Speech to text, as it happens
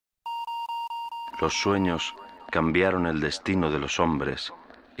Los sueños cambiaron el destino de los hombres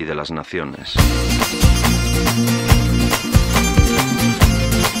y de las naciones.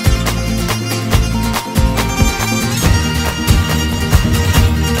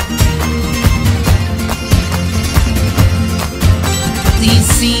 Y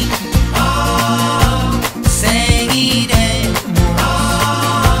sí, seguiremos.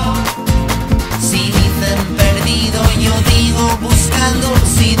 Si dicen perdido, yo digo buscando.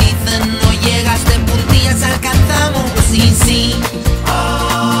 Si dicen no llegas de puntillas, alcanzamos. Y sí,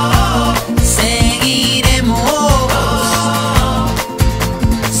 seguiremos.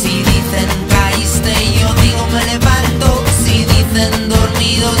 Si dicen caíste, yo digo me levanto. Si dicen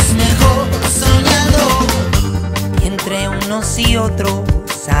dormidos, mejor soñando. Y entre unos y otros,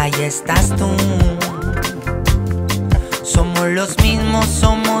 ahí estás tú. Somos los mismos,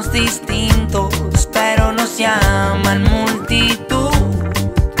 somos distintos, pero nos llaman multitud.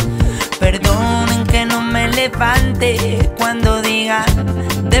 Perdonen que no me levante cuando digan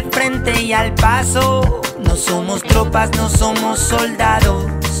de frente y al paso. No somos tropas, no somos soldados,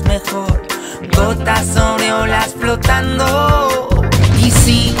 mejor gotas sobre olas flotando. Y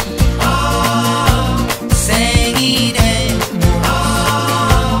sí, seguiremos.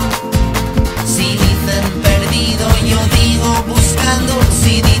 Si dicen perdido, yo digo buscando.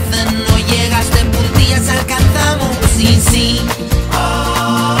 Si dicen no llegas de puntillas, alcanzamos. Y sí,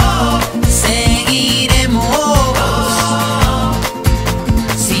 seguiremos.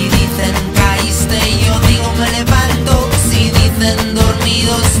 Si dicen caíste, yo digo me levanto. Si dicen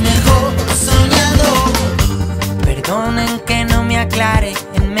dormidos, mejor soñando. Perdonen que no me aclare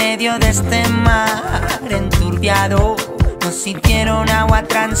en medio de este mar enturbiado. Nos hicieron agua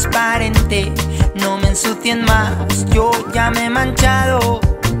transparente, no me ensucien más, yo ya me he manchado.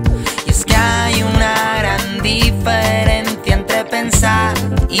 Y es que hay una gran diferencia entre pensar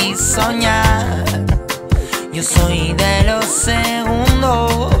y soñar. Yo soy de los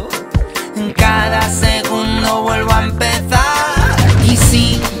segundos, en cada segundo vuelvo a empezar.